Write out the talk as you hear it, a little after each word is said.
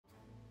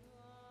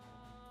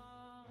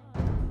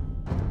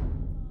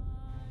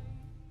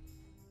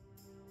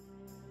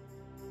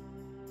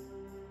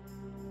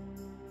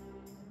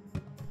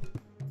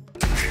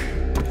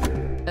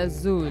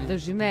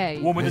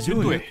我们的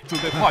军队准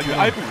备跨越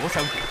埃布罗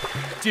山谷，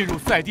进入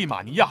塞蒂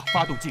马尼亚，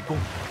发动进攻。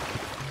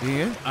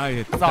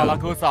萨拉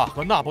戈萨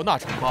和纳伯纳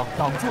城邦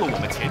挡住了我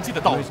们前进的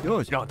道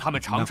路，让他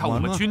们尝尝我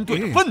们军队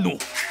的愤怒。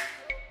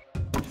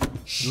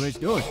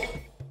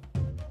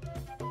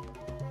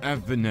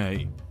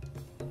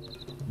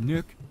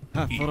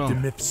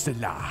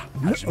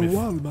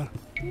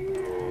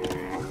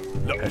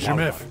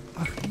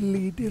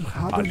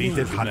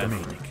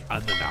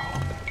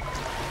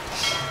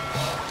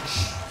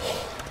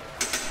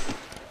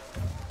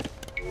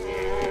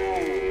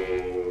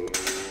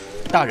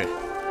大人，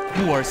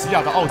穆尔西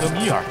亚的奥德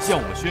米尔向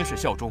我们宣誓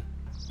效忠，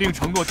并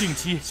承诺定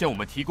期向我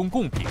们提供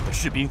贡品和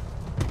士兵。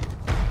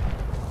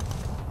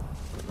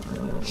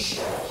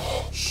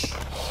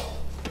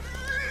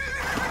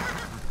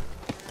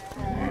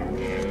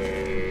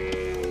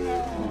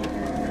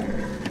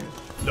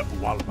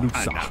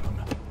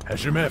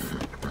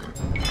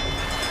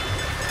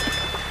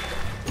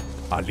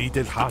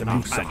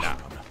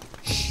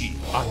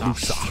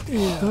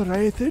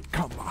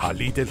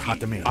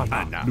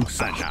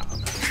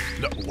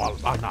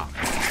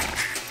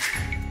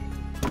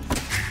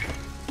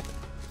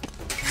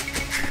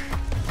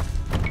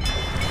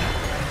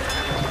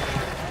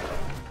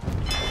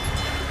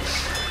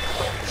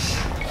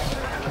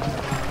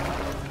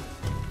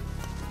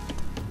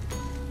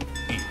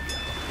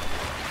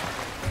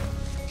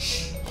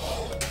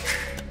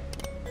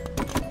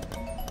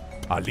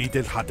عليد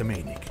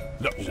الحدمينك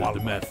لا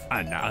والله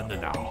أنا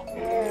نعم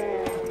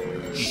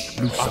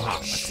لوسا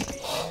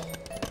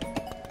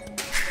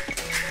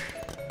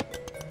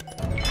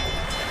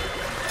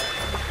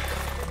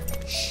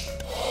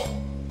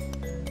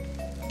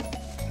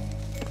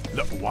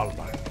لا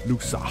والله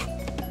لوسا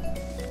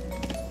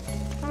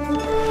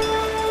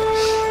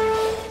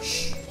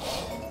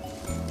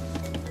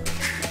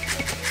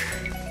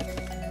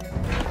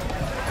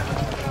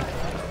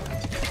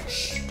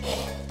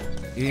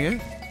إيه؟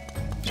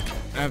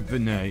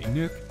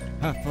 أبنائك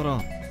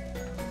هفران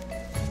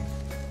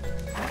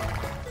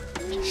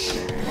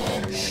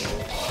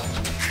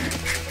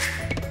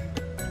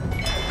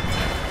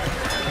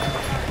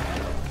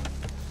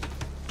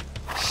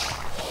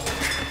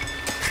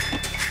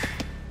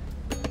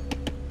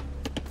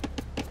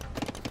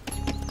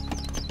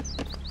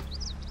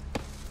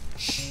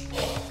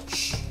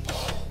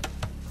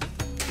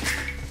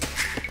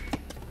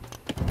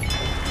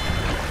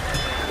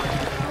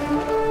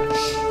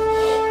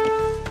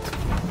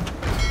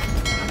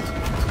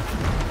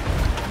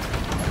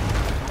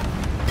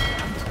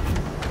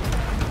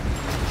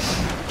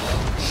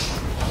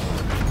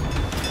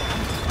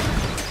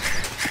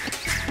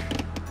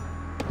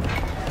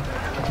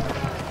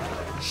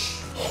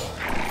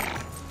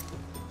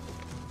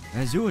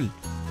أزول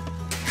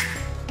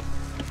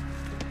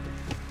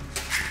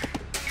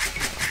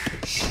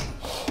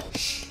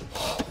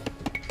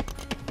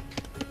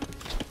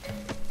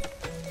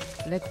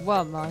لك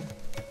وامر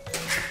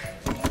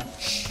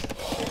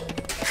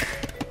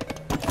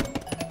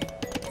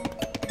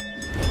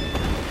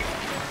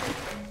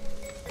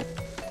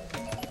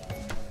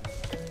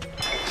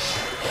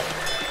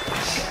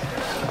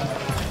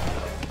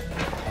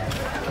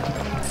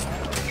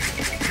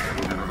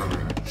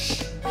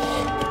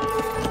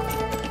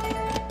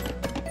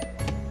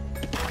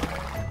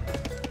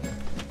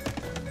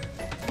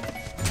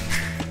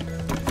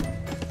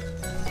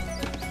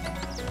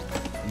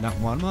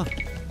نحوالما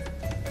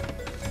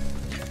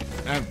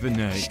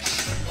أبنائي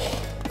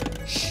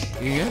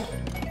إيه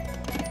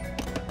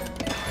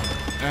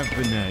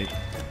أبنائي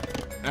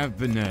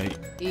أبنائي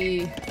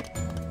إيه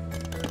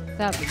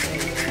ثابت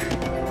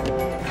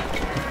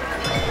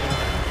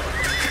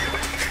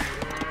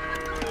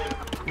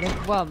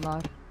لك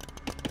وامر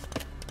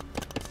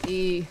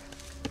إيه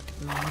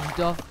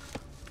دو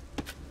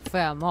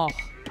فامو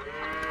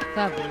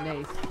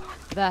ثابت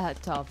ذا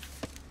توف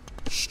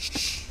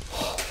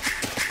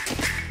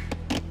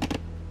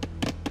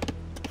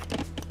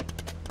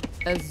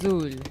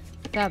أزول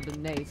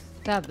ثابت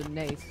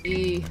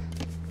إيه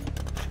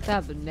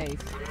ثابت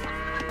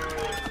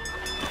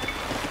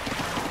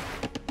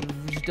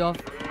جدوف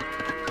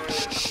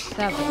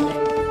ثابت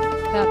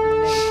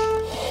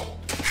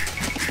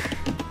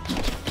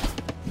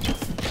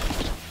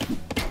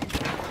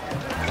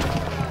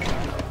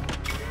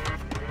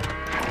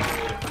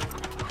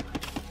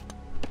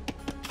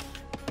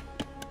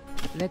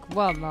لك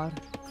وامر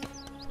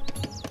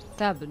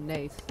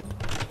ثابت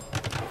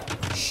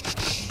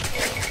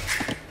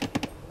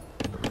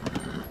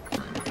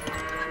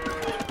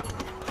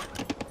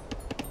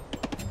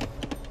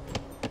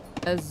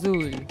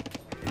أزول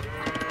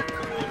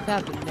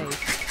ثابت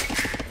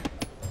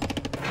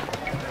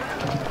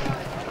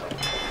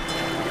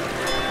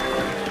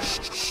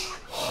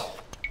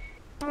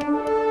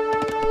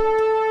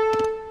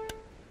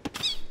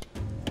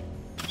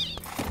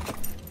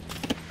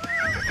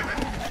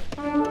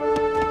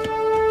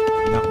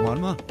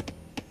نحوالما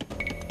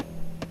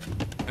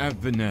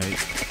أبنائي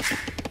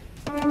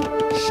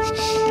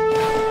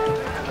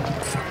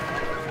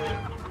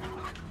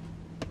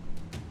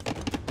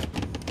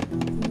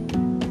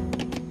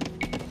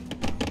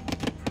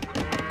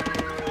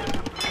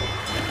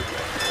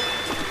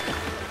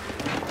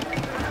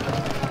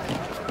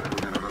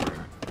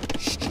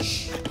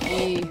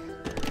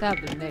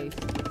Tabernate,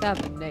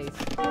 tabernate.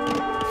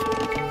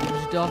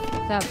 Stop,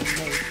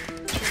 tabernate.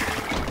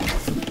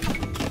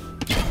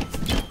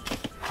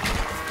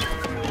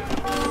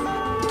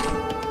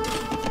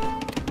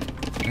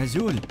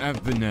 Azul,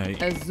 Abnay.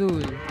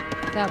 Azul,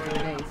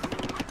 tabernate.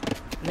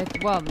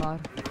 Letwamar,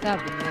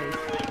 tabernate.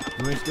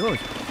 Where's yours?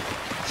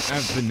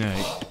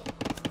 Abnay.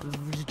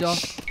 Stop,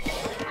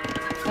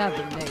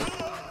 tabernate.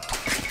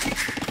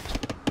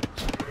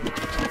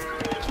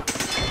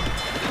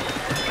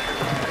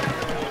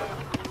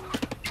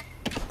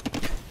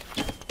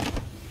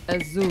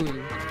 Azul,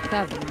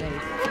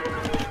 tabernate.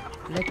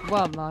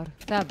 Letwamar,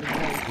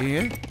 tabernate.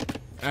 Here?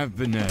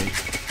 Abnay.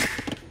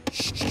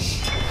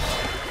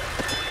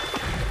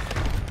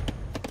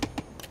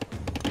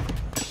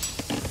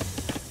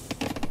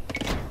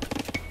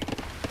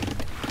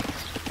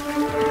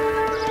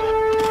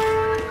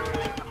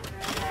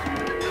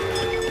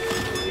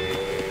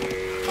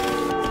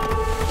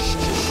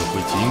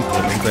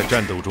在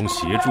战斗中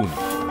协助你。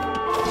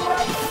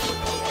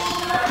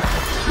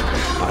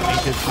把那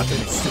些他的力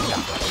量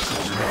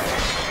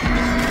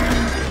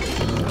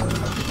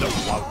冷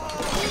忘了，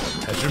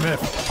还是妹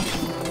夫。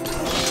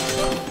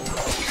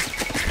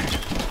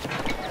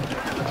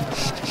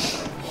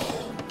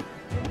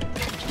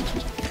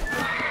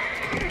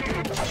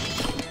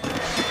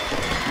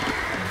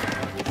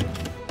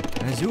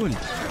Azul,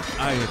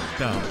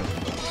 Ayetta.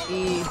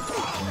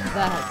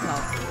 Ziyad.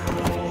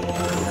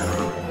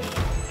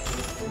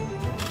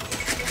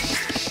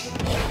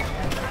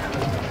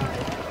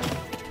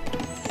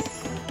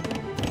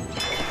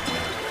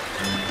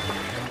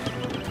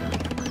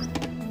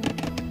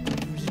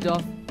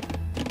 Stop.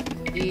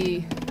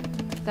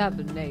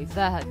 Tabernate.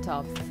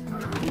 Ziyad.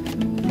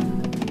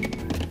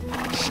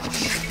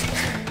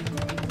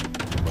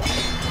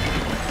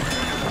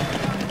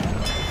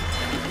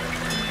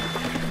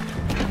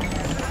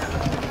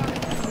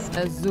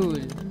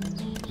 Azul.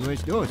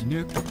 Where's yours,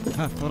 Nick?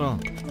 Hafara.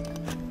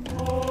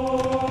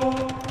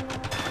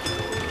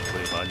 会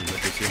把你们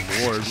这些摩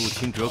尔入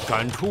侵者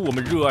赶出我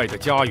们热爱的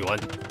家园。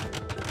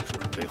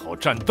准备好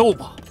战斗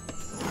吧！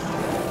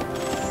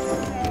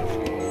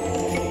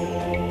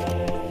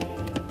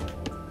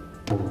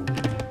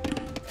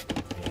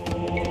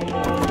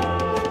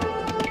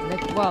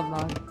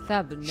 Letwamar,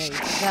 tabernate.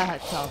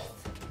 Ziyad.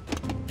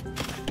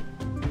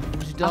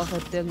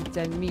 أخدم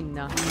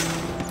تنمينا.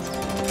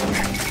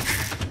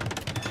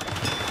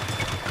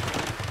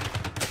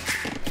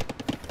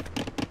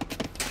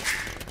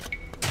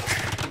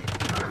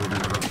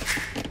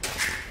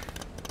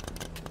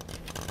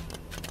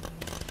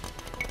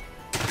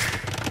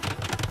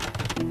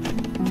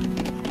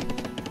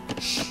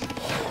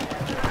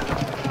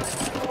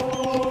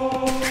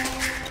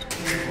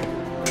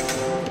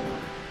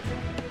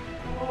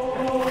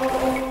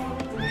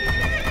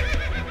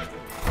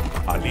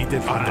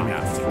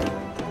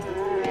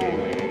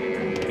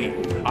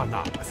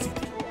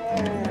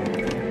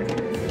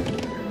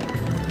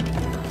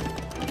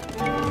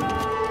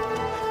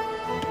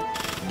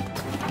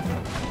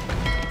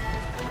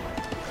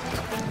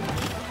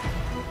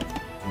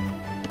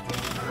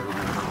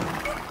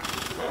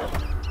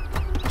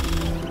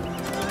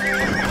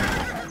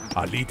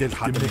 عليد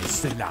الحمل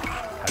السلع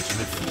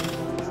أجمل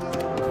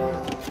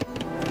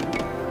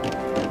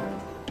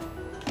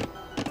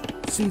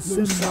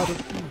سلسلة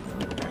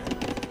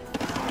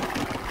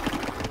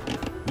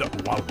لا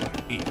والله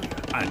إيه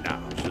أنا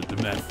جد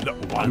مثل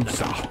والله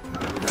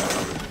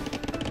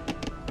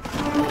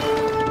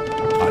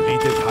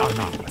عليد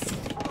الحمل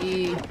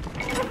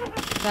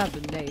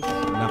Tabernate.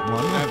 لا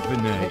والله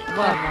Abnay.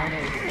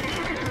 Tabernate.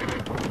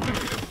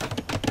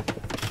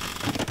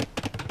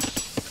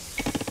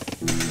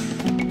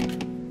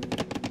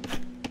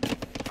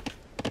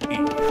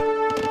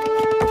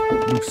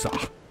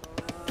 صح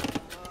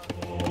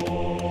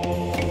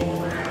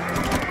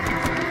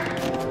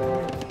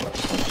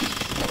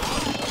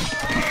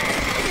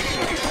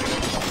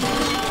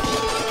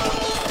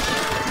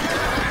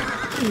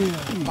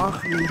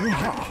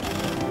آخرها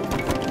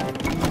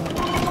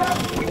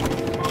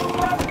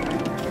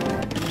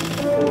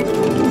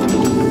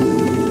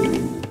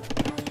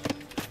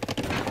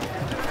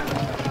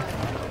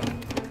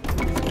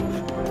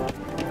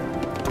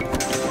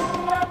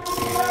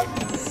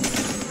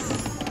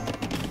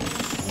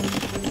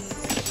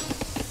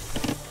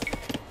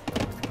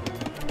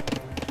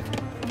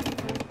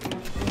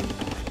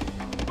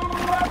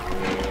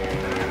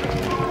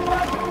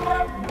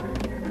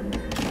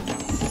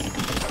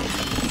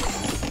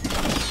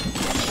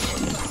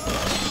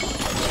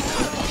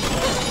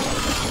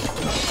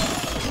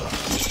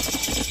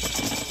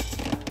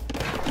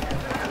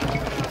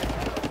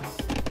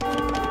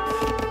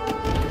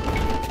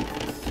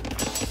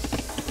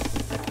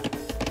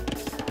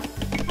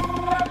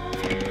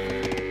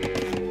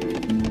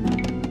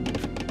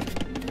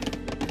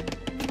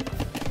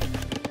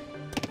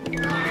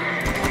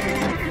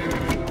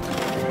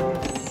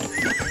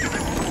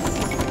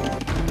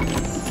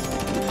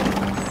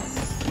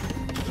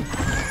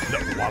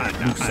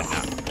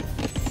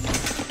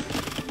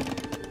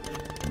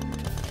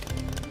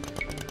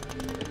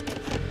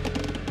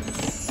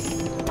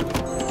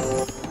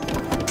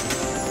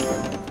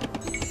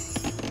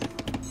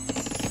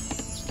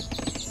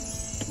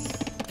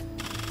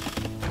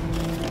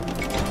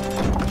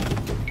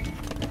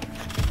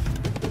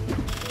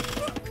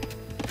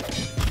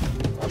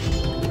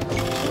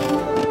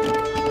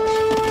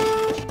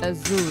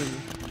Azul.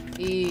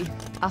 I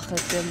أخذ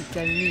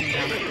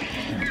جميلة.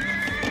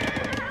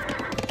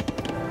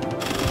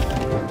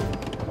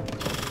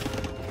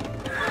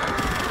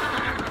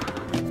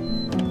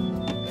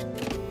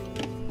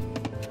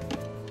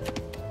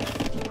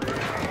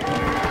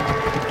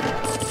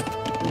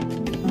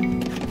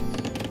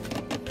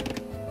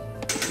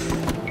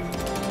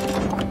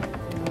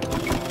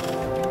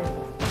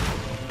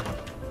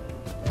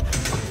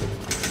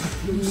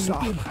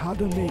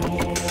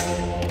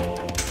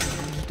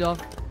 Doch.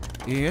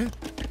 Yeah?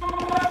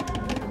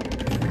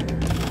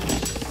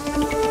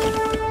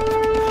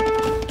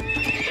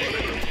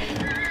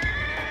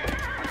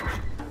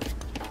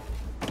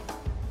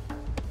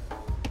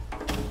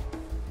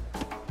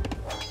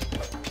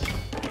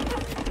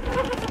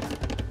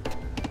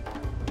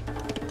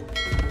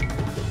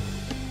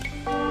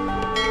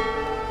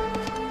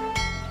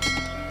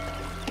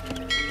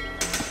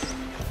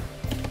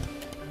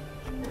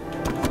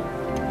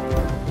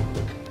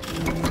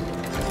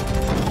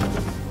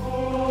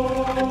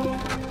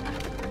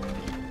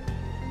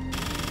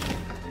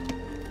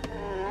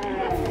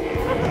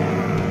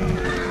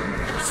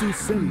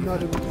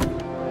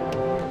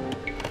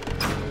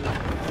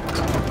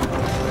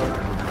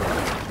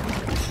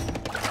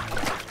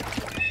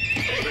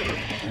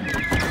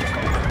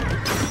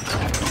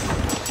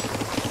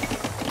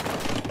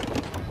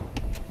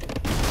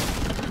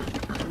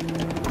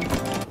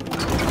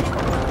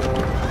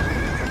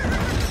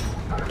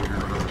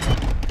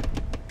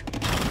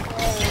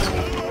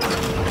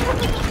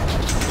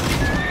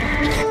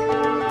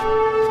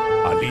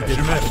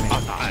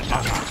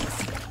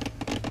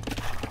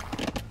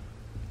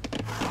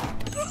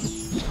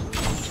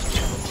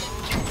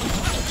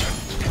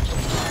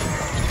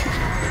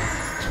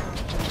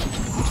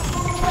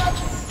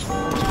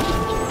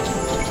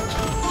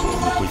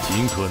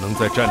尽可能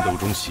在战斗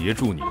中协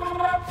助你们。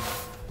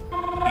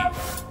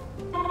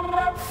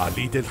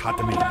Alidel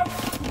Hatami,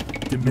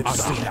 the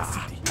Messiah,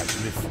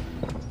 Asmith,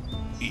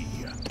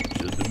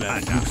 the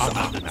man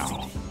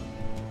now,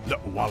 the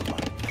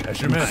Walman,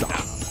 Asmith.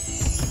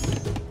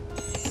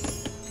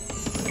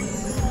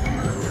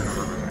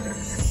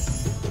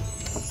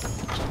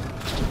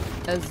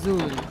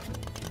 Azul.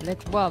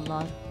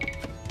 Lekwama.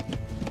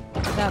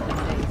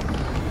 Sabanate.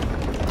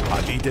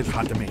 Alidel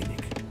Hatami.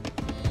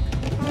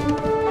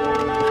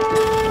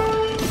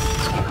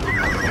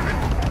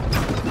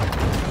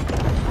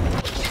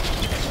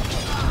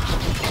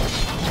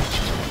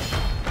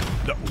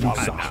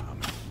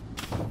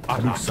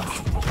 Anusa.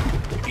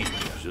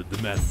 Je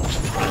demande.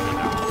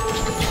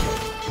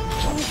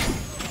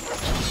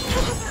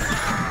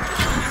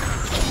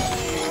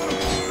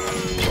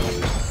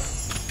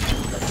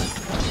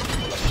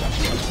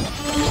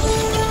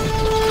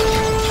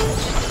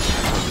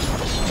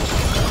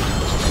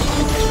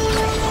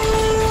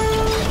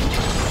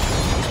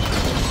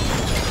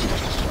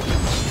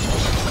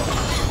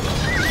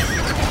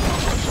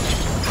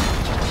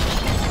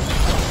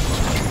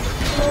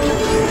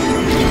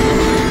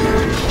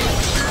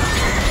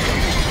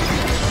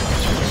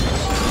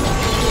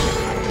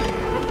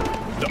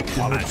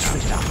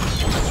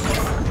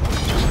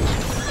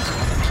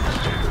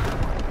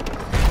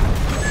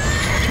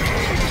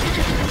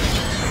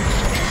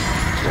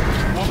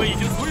我们已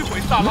经摧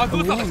毁萨拉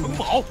戈萨的城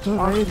堡。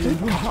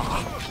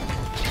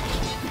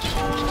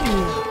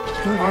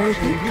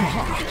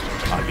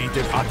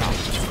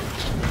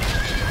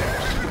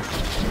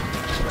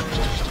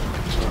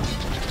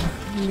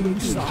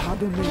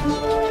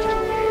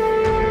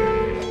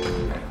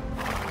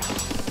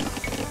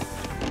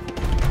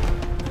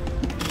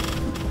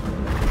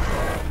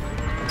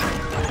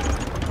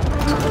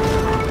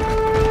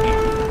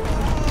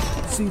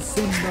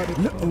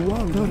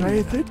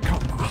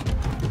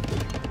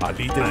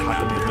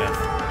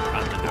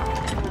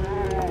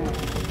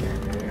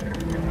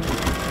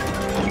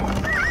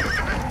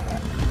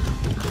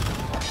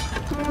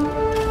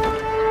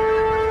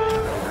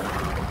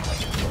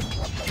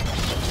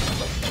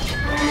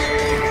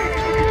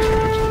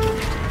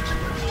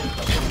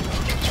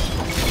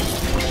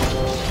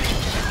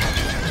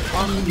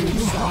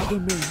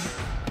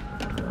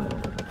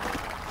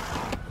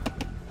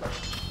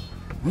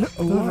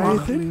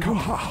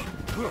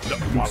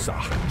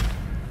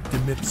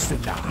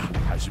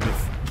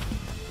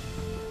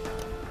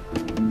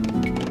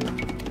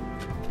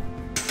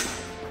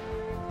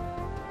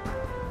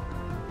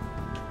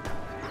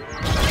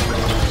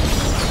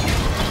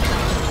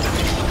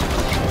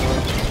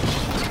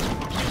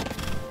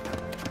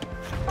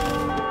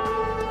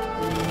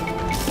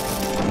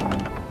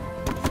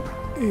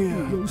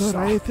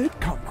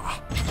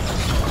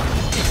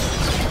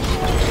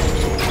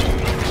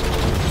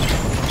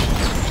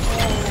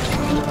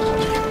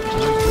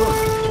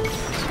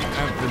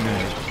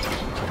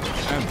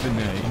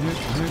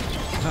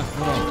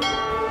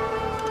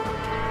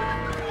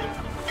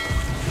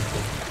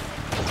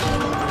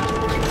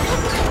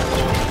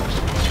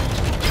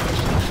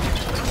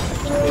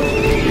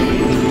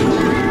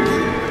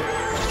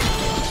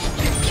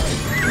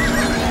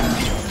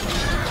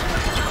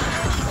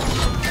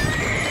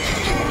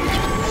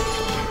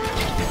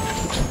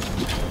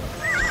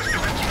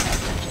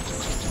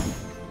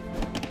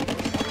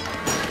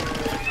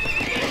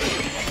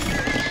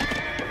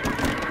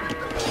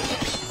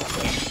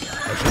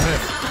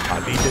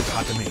Needed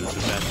Academy of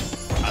the Meth.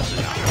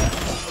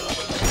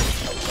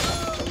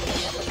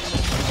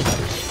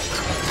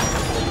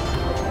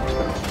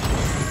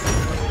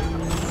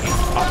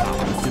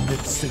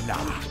 Zimmet Sena,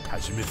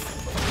 Kashmir.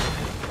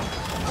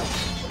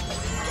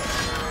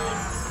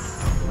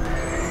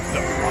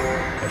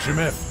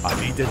 Kashmir, I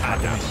needed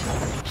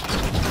Academy.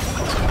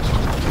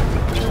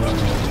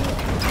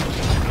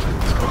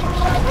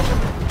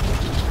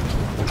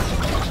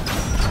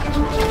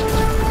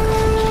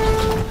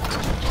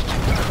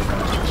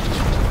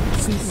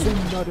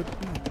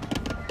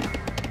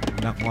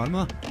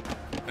 Nakwarma?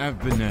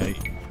 Ebony.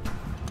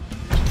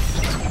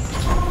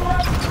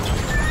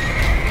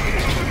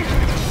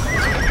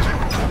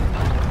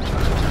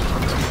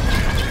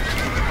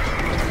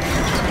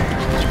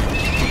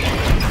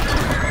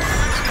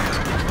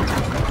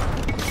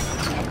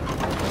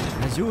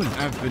 Azul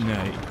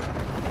Ebony.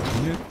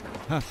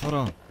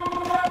 Hafra.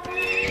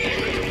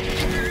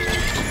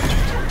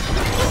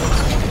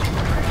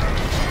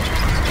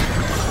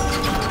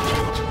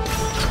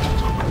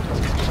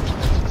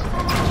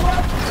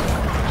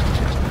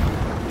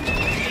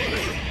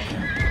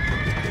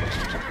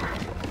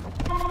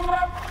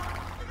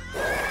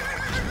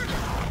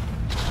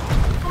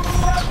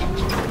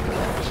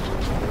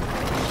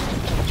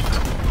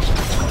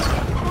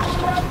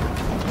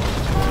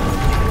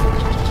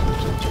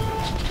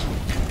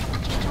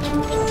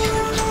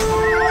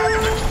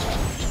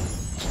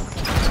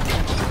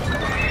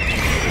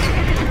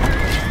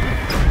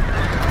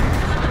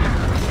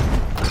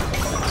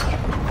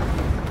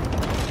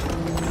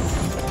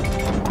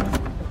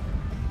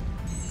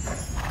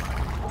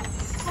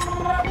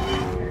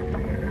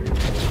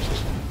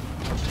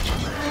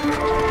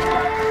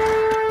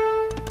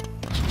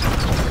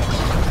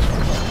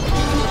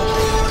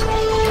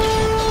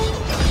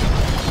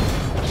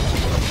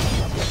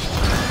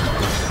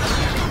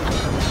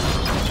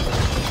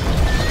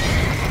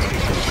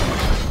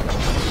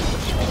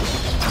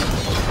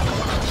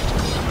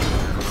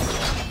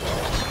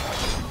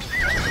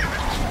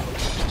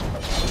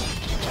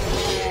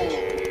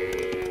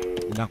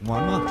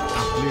 Nakwarma?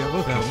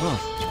 Akliyago Karma.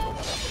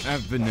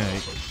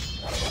 Ebony.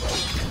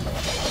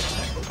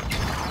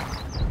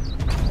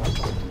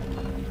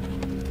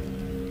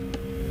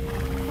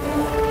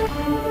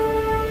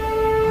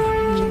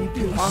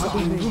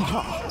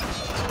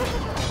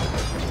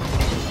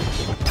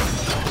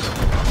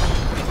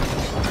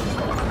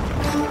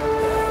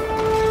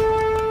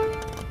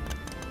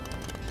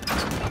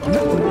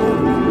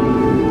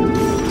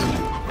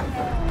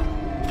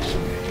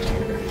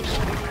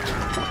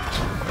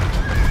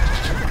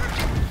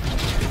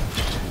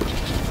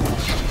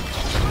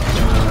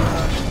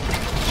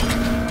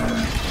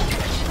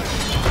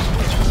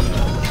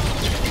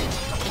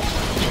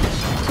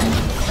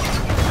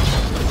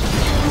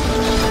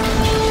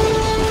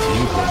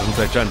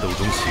在战斗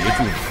中协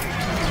助你。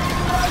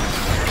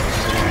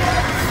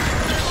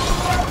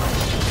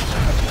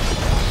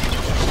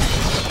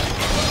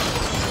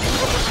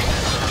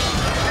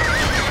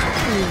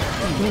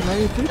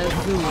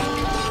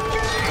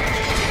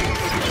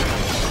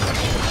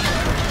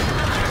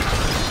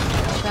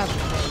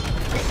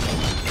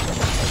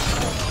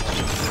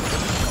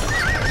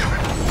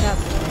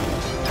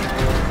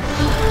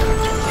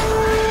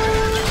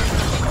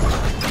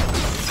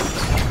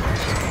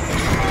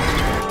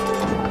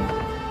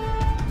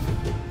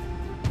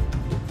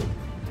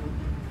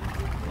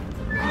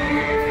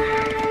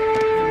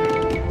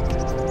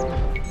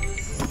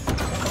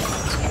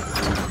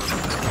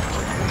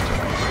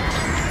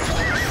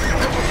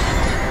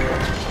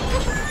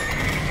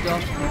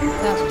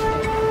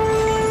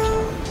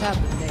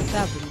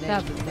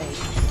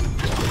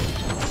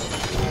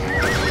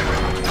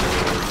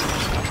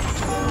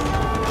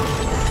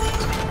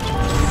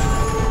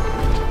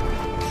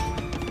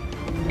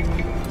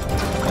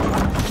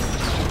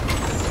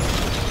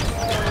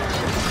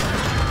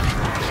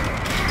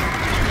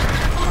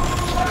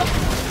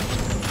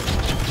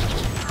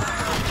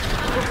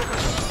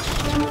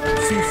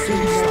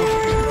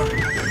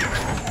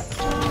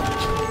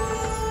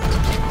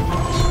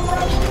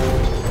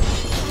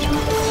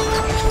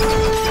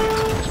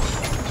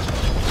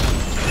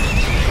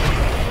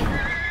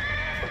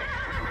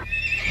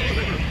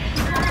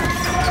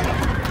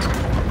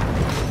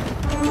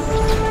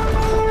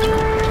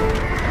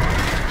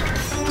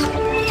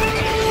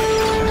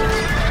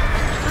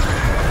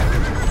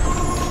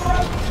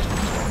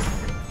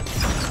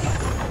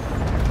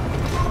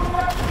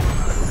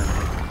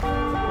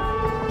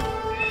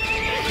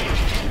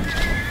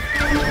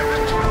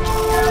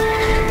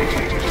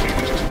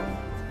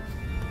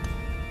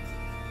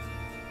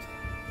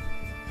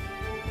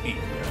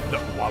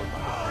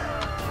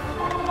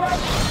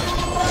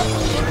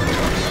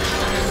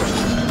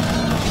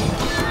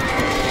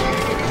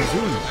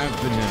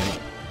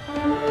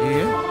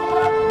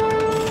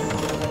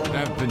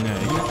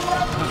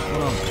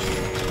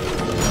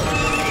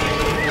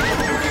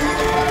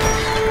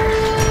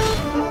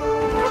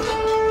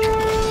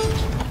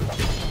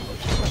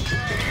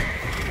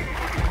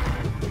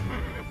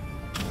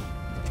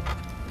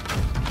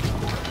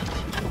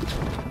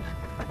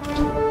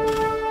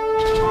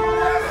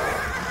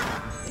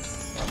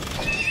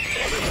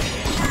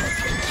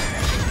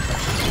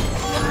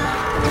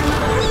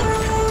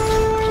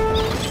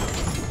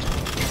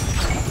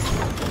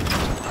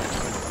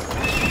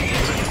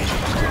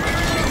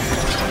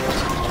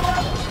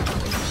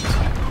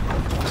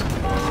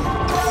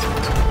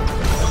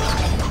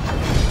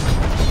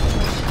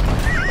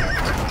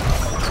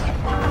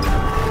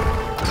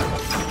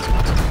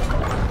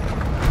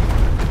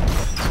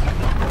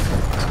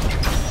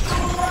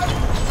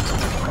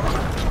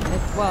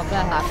再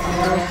还没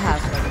有看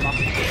什么？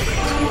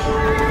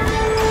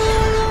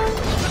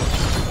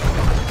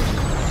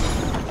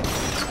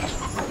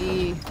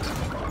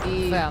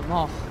什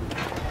么？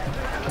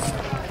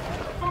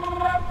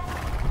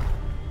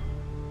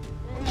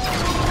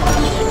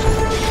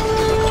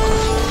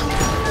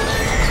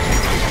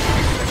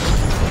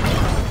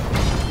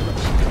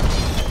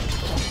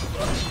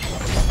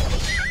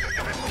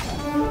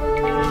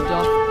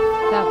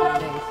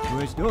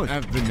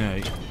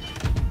 Abney.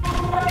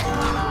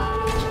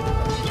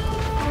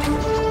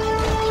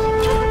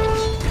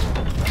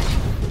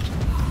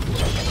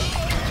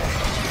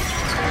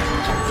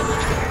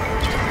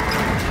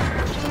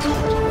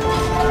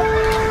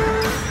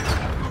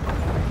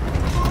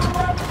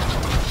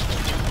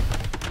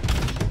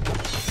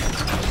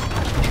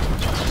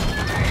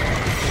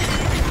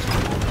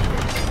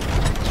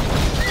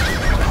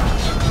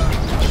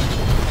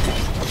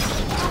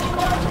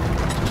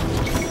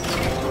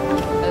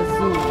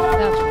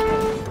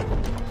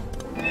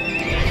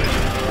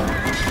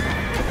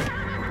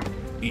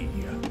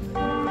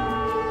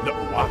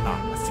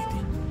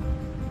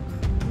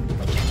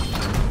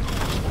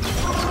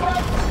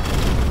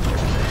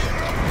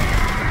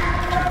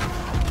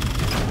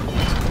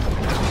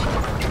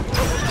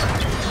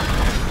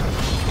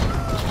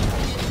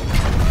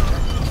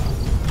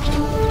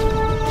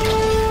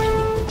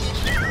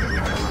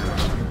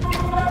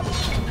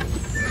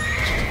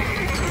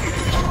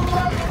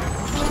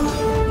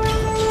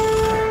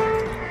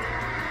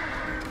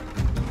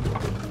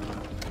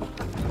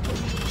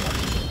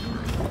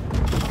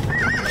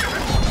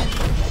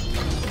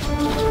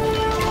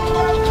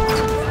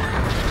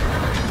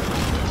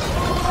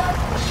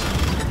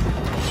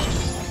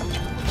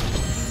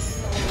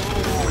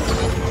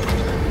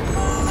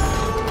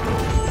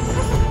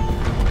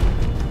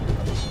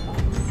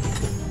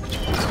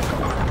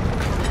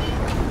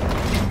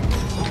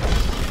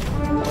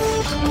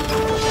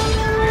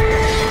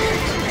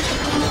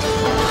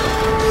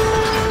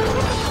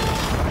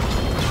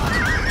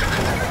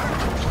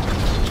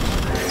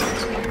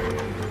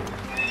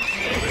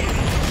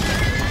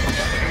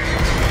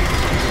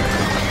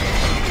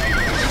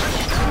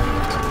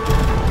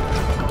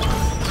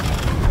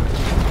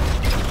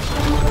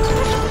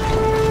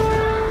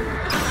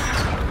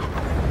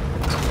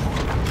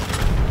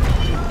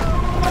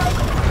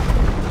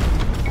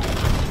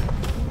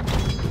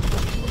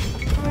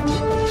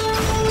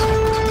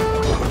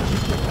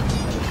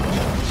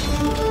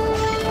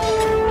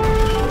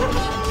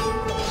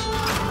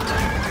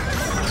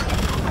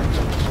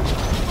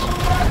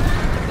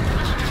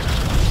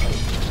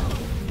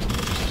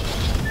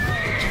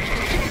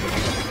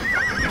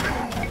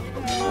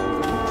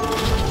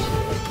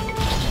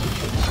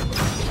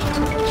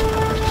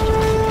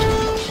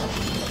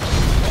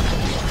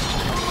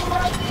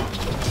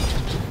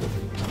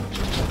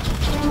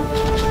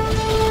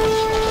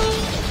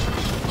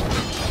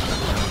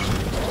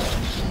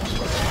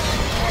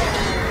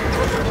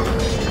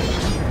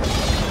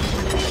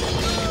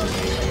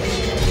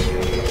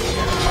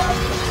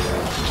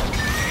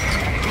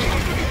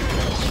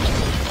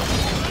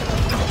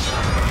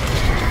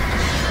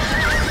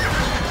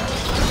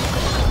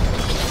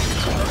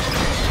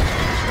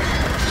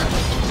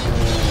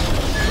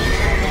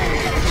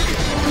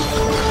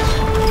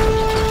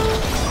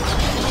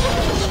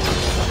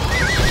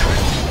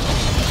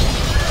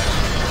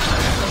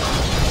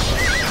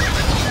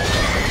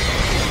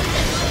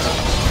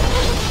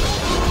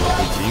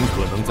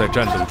在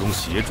战斗中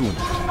协助你。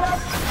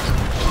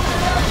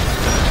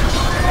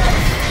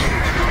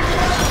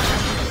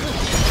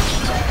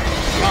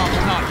纳木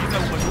纳已在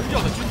我们荣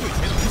耀的军队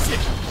前沦陷，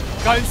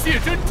感谢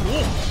真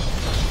主。